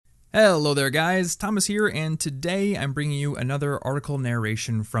Hello there, guys. Thomas here, and today I'm bringing you another article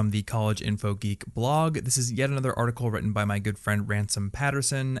narration from the College Info Geek blog. This is yet another article written by my good friend Ransom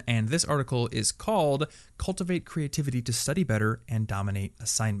Patterson, and this article is called Cultivate Creativity to Study Better and Dominate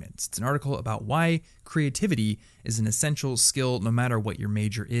Assignments. It's an article about why creativity is an essential skill no matter what your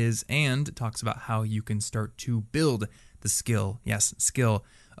major is, and talks about how you can start to build the skill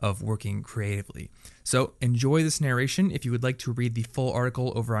of working creatively. So enjoy this narration. If you would like to read the full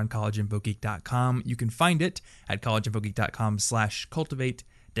article over on collegeinfogeek.com, you can find it at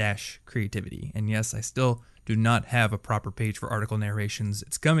collegeinfogeek.com/cultivate-creativity. And yes, I still do not have a proper page for article narrations.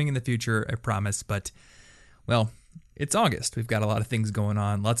 It's coming in the future, I promise, but, well, it's August. We've got a lot of things going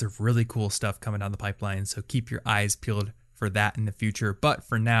on, lots of really cool stuff coming down the pipeline, so keep your eyes peeled for that in the future. But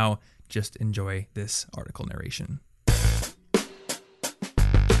for now, just enjoy this article narration.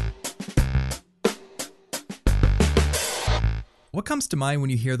 What comes to mind when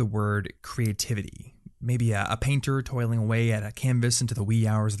you hear the word creativity? Maybe a painter toiling away at a canvas into the wee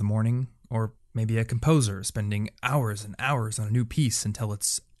hours of the morning, or maybe a composer spending hours and hours on a new piece until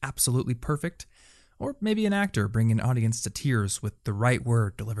it's absolutely perfect, or maybe an actor bringing an audience to tears with the right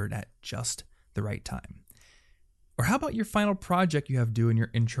word delivered at just the right time. Or how about your final project you have due in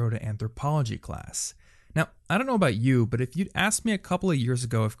your intro to anthropology class? Now, I don't know about you, but if you'd asked me a couple of years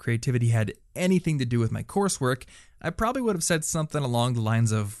ago if creativity had anything to do with my coursework, I probably would have said something along the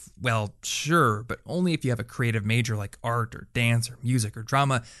lines of, well, sure, but only if you have a creative major like art or dance or music or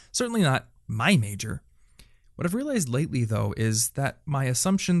drama, certainly not my major. What I've realized lately, though, is that my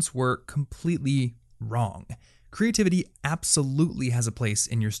assumptions were completely wrong. Creativity absolutely has a place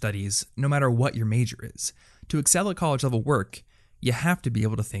in your studies, no matter what your major is. To excel at college-level work, you have to be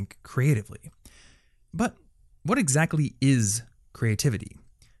able to think creatively. But what exactly is creativity?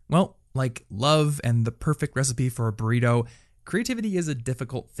 Well, like love and the perfect recipe for a burrito, creativity is a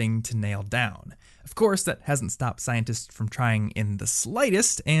difficult thing to nail down. Of course, that hasn't stopped scientists from trying in the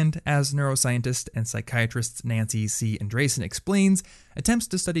slightest, and as neuroscientist and psychiatrist Nancy C. Narration explains, attempts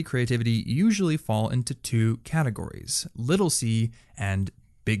to study creativity usually fall into two categories, little c and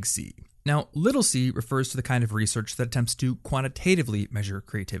big C. Now, little c refers to the kind of research that attempts to quantitatively measure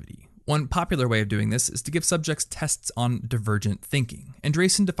creativity. One popular way of doing this is to give subjects tests on divergent thinking.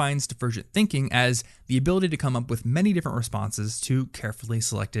 Narration defines divergent thinking as the ability to come up with many different responses to carefully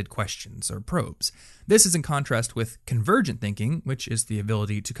selected questions or probes. This is in contrast with convergent thinking, which is the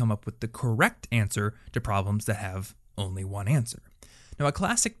ability to come up with the correct answer to problems that have only one answer. Now, a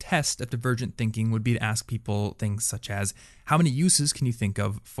classic test of divergent thinking would be to ask people things such as, how many uses can you think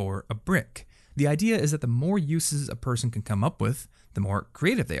of for a brick? The idea is that the more uses a person can come up with, the more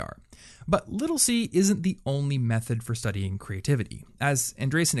creative they are. But little c isn't the only method for studying creativity. As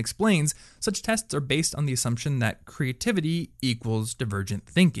Narration explains, such tests are based on the assumption that creativity equals divergent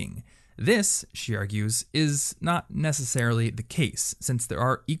thinking. This, she argues, is not necessarily the case, since there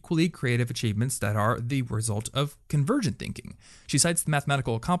are equally creative achievements that are the result of convergent thinking. She cites the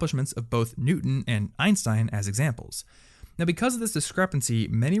mathematical accomplishments of both Newton and Einstein as examples. Now, because of this discrepancy,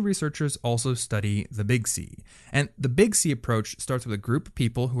 many researchers also study the big C. And the big C approach starts with a group of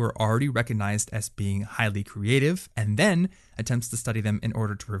people who are already recognized as being highly creative, and then attempts to study them in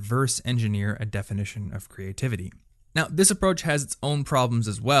order to reverse engineer a definition of creativity. Now, this approach has its own problems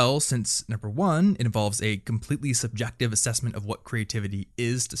as well, since, number one, it involves a completely subjective assessment of what creativity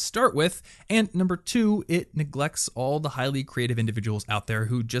is to start with, and number two, it neglects all the highly creative individuals out there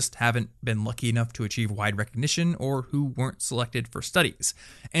who just haven't been lucky enough to achieve wide recognition or who weren't selected for studies.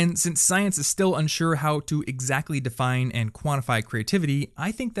 And since science is still unsure how to exactly define and quantify creativity,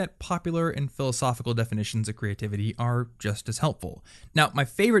 I think that popular and philosophical definitions of creativity are just as helpful. Now, my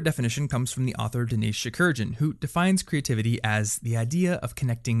favorite definition comes from the author Dinesh Shakurjan, who defines creativity as the idea of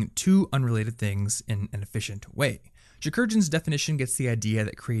connecting two unrelated things in an efficient way. Shakurjan's definition gets the idea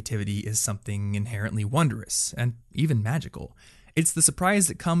that creativity is something inherently wondrous and even magical. It's the surprise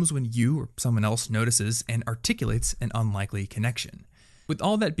that comes when you or someone else notices and articulates an unlikely connection. With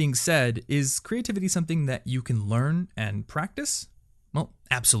all that being said, is creativity something that you can learn and practice? Well,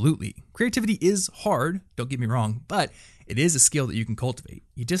 absolutely. Creativity is hard, don't get me wrong, but it is a skill that you can cultivate.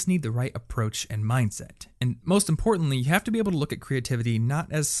 You just need the right approach and mindset. And most importantly, you have to be able to look at creativity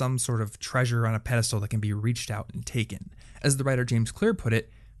not as some sort of treasure on a pedestal that can be reached out and taken. As the writer James Clear put it,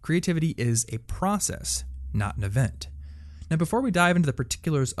 creativity is a process, not an event. Now, before we dive into the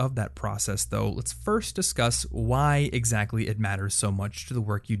particulars of that process, though, let's first discuss why exactly it matters so much to the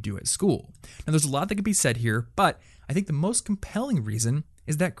work you do at school. Now, there's a lot that could be said here, but I think the most compelling reason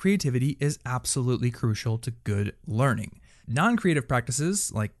is that creativity is absolutely crucial to good learning. Non-creative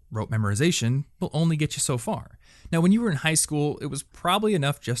practices, like rote memorization, will only get you so far. Now, when you were in high school, it was probably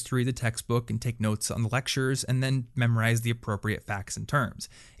enough just to read the textbook and take notes on the lectures and then memorize the appropriate facts and terms.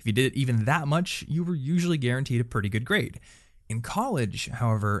 If you did it even that much, you were usually guaranteed a pretty good grade. In college,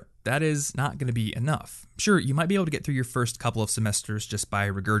 however, that is not going to be enough. Sure, you might be able to get through your first couple of semesters just by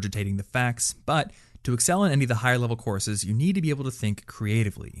regurgitating the facts, but to excel in any of the higher level courses, you need to be able to think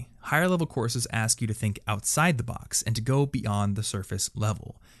creatively. Higher level courses ask you to think outside the box and to go beyond the surface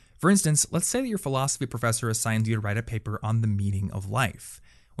level. For instance, let's say that your philosophy professor assigns you to write a paper on the meaning of life.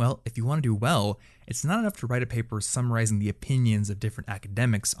 Well, if you want to do well, it's not enough to write a paper summarizing the opinions of different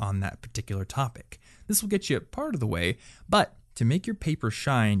academics on that particular topic. This will get you part of the way, but to make your paper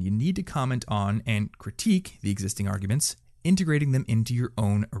shine, you need to comment on and critique the existing arguments, integrating them into your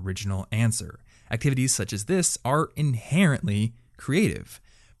own original answer. Activities such as this are inherently creative.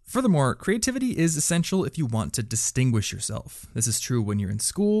 Furthermore, creativity is essential if you want to distinguish yourself. This is true when you're in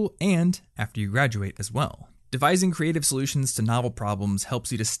school and after you graduate as well. Devising creative solutions to novel problems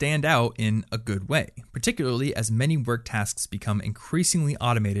helps you to stand out in a good way. Particularly as many work tasks become increasingly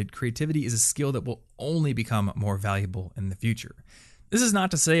automated, creativity is a skill that will only become more valuable in the future. This is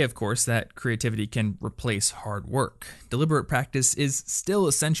not to say, of course, that creativity can replace hard work. Deliberate practice is still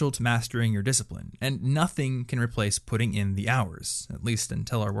essential to mastering your discipline, and nothing can replace putting in the hours, at least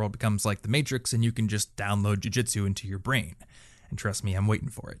until our world becomes like the Matrix and you can just download jujitsu into your brain. And trust me, I'm waiting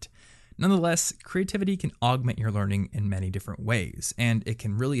for it. Nonetheless, creativity can augment your learning in many different ways, and it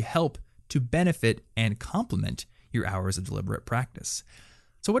can really help to benefit and complement your hours of deliberate practice.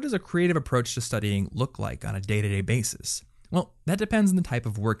 So what does a creative approach to studying look like on a day-to-day basis? Well, that depends on the type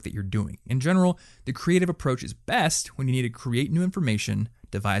of work that you're doing. In general, the creative approach is best when you need to create new information,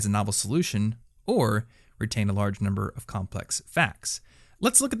 devise a novel solution, or retain a large number of complex facts.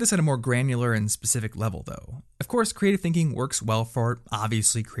 Let's look at this at a more granular and specific level, though. Of course, creative thinking works well for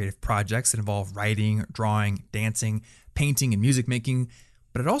obviously creative projects that involve writing, drawing, dancing, painting, and music making,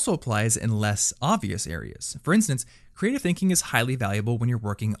 but it also applies in less obvious areas. For instance, creative thinking is highly valuable when you're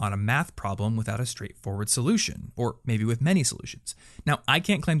working on a math problem without a straightforward solution, or maybe with many solutions. Now, I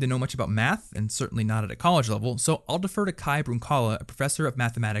can't claim to know much about math, and certainly not at a college level, so I'll defer to Kai Brunkala, a professor of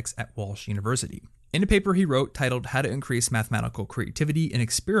mathematics at Walsh University. In a paper he wrote titled How to Increase Mathematical Creativity in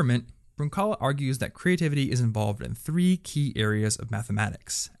Experiment, Brunkala argues that creativity is involved in three key areas of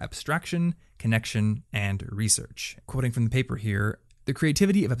mathematics: abstraction, connection, and research. Quoting from the paper here, the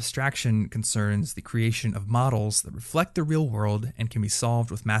creativity of abstraction concerns the creation of models that reflect the real world and can be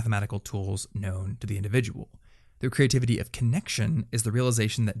solved with mathematical tools known to the individual. The creativity of connection is the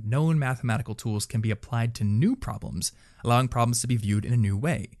realization that known mathematical tools can be applied to new problems, allowing problems to be viewed in a new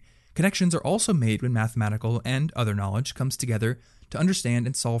way. Connections are also made when mathematical and other knowledge comes together to understand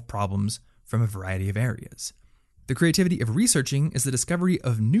and solve problems from a variety of areas. The creativity of researching is the discovery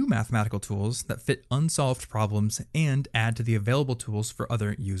of new mathematical tools that fit unsolved problems and add to the available tools for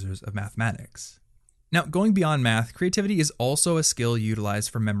other users of mathematics. Now, going beyond math, creativity is also a skill utilized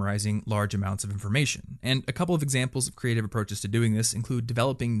for memorizing large amounts of information, and a couple of examples of creative approaches to doing this include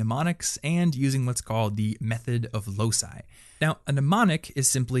developing mnemonics and using what's called the method of loci. Now, a mnemonic is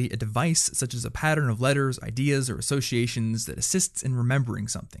simply a device such as a pattern of letters, ideas, or associations that assists in remembering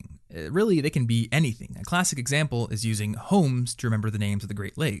something. Really, they can be anything. A classic example is using homes to remember the names of the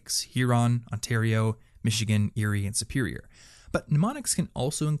Great Lakes: Huron, Ontario, Michigan, Erie, and Superior. But mnemonics can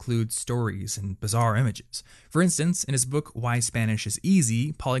also include stories and bizarre images. For instance, in his book Why Spanish is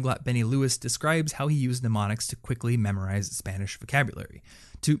Easy, polyglot Benny Lewis describes how he used mnemonics to quickly memorize Spanish vocabulary.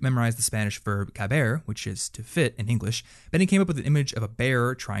 To memorize the Spanish verb caber, which is to fit in English, Benny came up with an image of a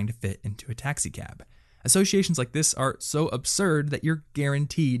bear trying to fit into a taxicab. Associations like this are so absurd that you're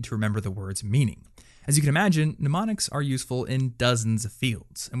guaranteed to remember the word's meaning. As you can imagine, mnemonics are useful in dozens of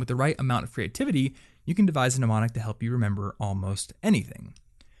fields, and with the right amount of creativity, you can devise a mnemonic to help you remember almost anything.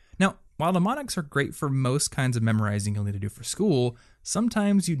 Now, while mnemonics are great for most kinds of memorizing you'll need to do for school,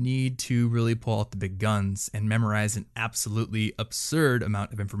 sometimes you need to really pull out the big guns and memorize an absolutely absurd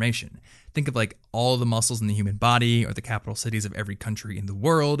amount of information. Think of like all the muscles in the human body, or the capital cities of every country in the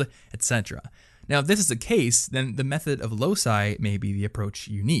world, etc. Now, if this is the case, then the method of loci may be the approach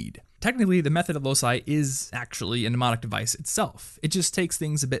you need. Technically, the method of loci is actually a mnemonic device itself. It just takes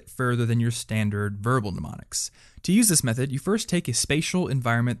things a bit further than your standard verbal mnemonics. To use this method, you first take a spatial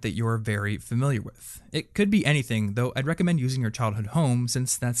environment that you're very familiar with. It could be anything, though I'd recommend using your childhood home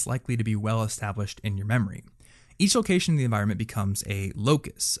since that's likely to be well established in your memory. Each location in the environment becomes a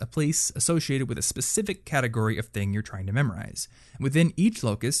locus, a place associated with a specific category of thing you're trying to memorize. Within each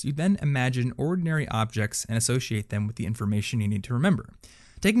locus, you then imagine ordinary objects and associate them with the information you need to remember.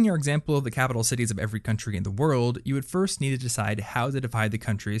 Taking your example of the capital cities of every country in the world, you would first need to decide how to divide the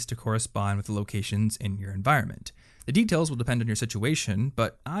countries to correspond with the locations in your environment. The details will depend on your situation,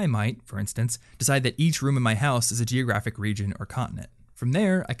 but I might, for instance, decide that each room in my house is a geographic region or continent. From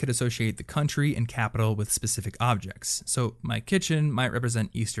there, I could associate the country and capital with specific objects. So my kitchen might represent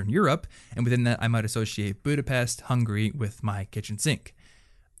Eastern Europe, and within that I might associate Budapest, Hungary with my kitchen sink.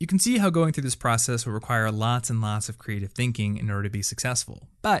 You can see how going through this process will require lots and lots of creative thinking in order to be successful.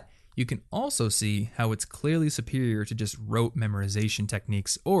 But you can also see how it's clearly superior to just rote memorization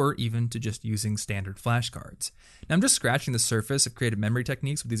techniques or even to just using standard flashcards. Now, I'm just scratching the surface of creative memory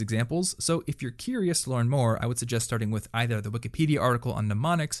techniques with these examples, so if you're curious to learn more, I would suggest starting with either the Wikipedia article on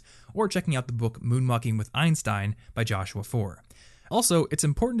mnemonics or checking out the book Moonwalking with Einstein by Joshua Foer. Also, it's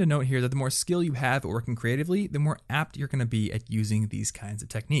important to note here that the more skill you have at working creatively, the more apt you're going to be at using these kinds of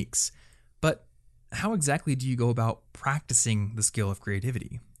techniques. But how exactly do you go about practicing the skill of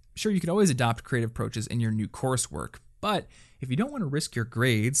creativity? Sure, you could always adopt creative approaches in your new coursework, but if you don't want to risk your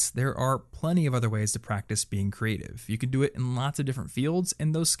grades, there are plenty of other ways to practice being creative. You can do it in lots of different fields,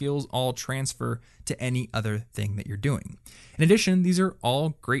 and those skills all transfer to any other thing that you're doing. In addition, these are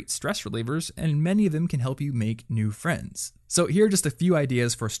all great stress relievers, and many of them can help you make new friends. So here are just a few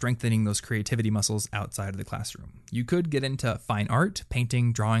ideas for strengthening those creativity muscles outside of the classroom. You could get into fine art,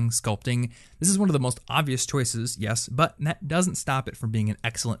 painting, drawing, sculpting. This is one of the most obvious choices, yes, but that doesn't stop it from being an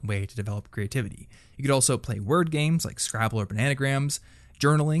excellent way to develop creativity. You could also play word games like Scrabble or Bananagrams,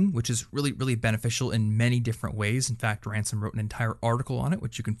 journaling, which is really beneficial in many different ways. In fact, Ransom wrote an entire article on it,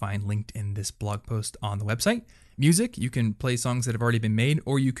 which you can find linked in this blog post on the website. Music, you can play songs that have already been made,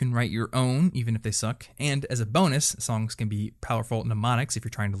 or you can write your own, even if they suck. And as a bonus, songs can be powerful mnemonics if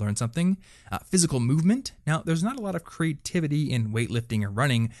you're trying to learn something. Physical movement. Now, there's not a lot of creativity in weightlifting or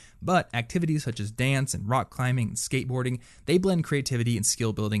running, but activities such as dance and rock climbing and skateboarding, they blend creativity and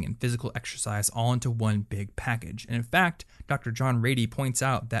skill building and physical exercise all into one big package. And in fact, Dr. John Rady points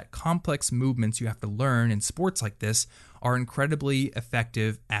out that complex movements you have to learn in sports like this are incredibly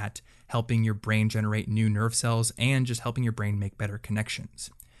effective at helping your brain generate new nerve cells and just helping your brain make better connections.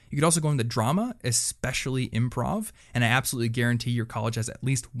 You could also go into drama, especially improv, and I absolutely guarantee your college has at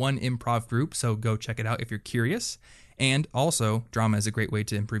least one improv group, so go check it out if you're curious. And also, drama is a great way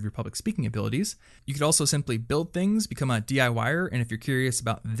to improve your public speaking abilities. You could also simply build things, become a DIYer, and if you're curious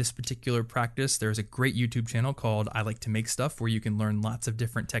about this particular practice, there's a great YouTube channel called I Like to Make Stuff where you can learn lots of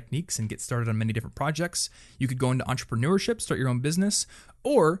different techniques and get started on many different projects. You could go into entrepreneurship, start your own business,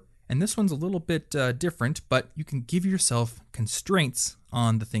 or, and this one's a little bit different, but you can give yourself constraints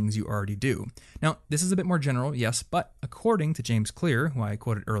on the things you already do. Now, this is a bit more general, yes, but according to James Clear, who I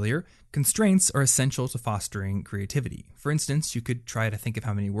quoted earlier, constraints are essential to fostering creativity. For instance, you could try to think of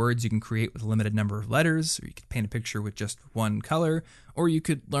how many words you can create with a limited number of letters, or you could paint a picture with just one color, or you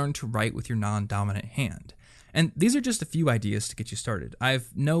could learn to write with your non-dominant hand. And these are just a few ideas to get you started. I have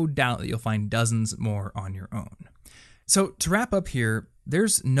no doubt that you'll find dozens more on your own. So to wrap up here,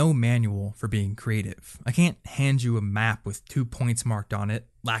 there's no manual for being creative. I can't hand you a map with 2 points marked on it,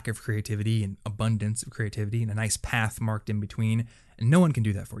 lack of creativity and abundance of creativity, and a nice path marked in between, and no one can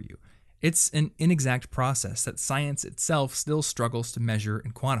do that for you. It's an inexact process that science itself still struggles to measure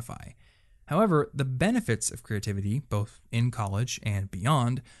and quantify. However, the benefits of creativity, both in college and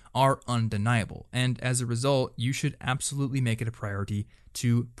beyond, are undeniable, and as a result, you should absolutely make it a priority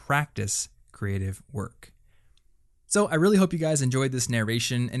to practice creative work. So I really hope you guys enjoyed this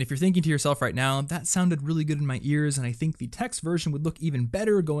narration, and if you're thinking to yourself right now, that sounded really good in my ears, and I think the text version would look even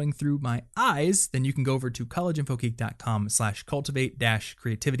better going through my eyes, then you can go over to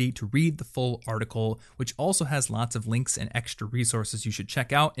collegeinfogeek.com/cultivate-creativity to read the full article, which also has lots of links and extra resources you should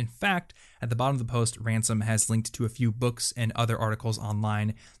check out. In fact, at the bottom of the post, Ransom has linked to a few books and other articles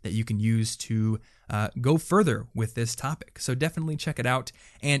online that you can use to go further with this topic. So definitely check it out.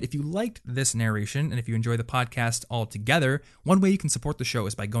 And if you liked this narration and if you enjoy the podcast altogether, one way you can support the show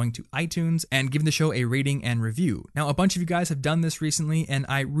is by going to iTunes and giving the show a rating and review. Now, a bunch of you guys have done this recently, and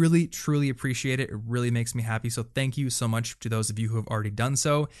I really, truly appreciate it. It really makes me happy. So thank you so much to those of you who have already done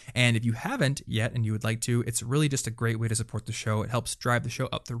so. And if you haven't yet and you would like to, it's really just a great way to support the show. It helps drive the show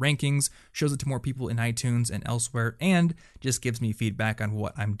up the rankings, shows it to more people in iTunes and elsewhere, and just gives me feedback on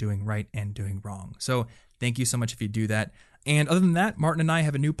what I'm doing right and doing wrong. So thank you so much if you do that. And other than that, Martin and I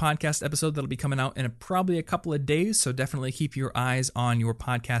have a new podcast episode that'll be coming out in probably a couple of days. So definitely keep your eyes on your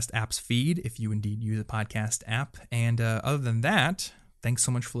podcast app's feed if you indeed use a podcast app. And other than that, thanks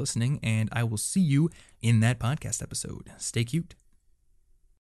so much for listening, and I will see you in that podcast episode. Stay cute.